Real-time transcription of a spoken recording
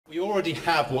We already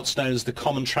have what's known as the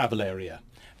Common Travel Area.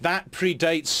 That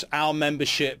predates our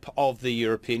membership of the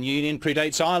European Union,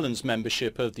 predates Ireland's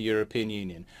membership of the European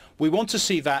Union. We want to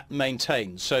see that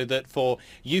maintained so that for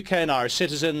UK and Irish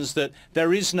citizens that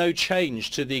there is no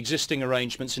change to the existing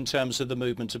arrangements in terms of the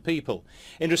movement of people.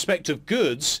 In respect of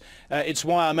goods, it's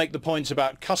why I make the point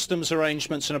about customs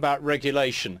arrangements and about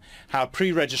regulation, how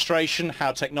pre-registration,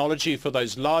 how technology for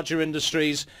those larger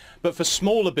industries, but for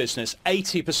smaller business,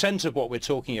 80% of what we're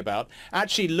talking about,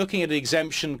 actually looking at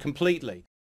exemption completely.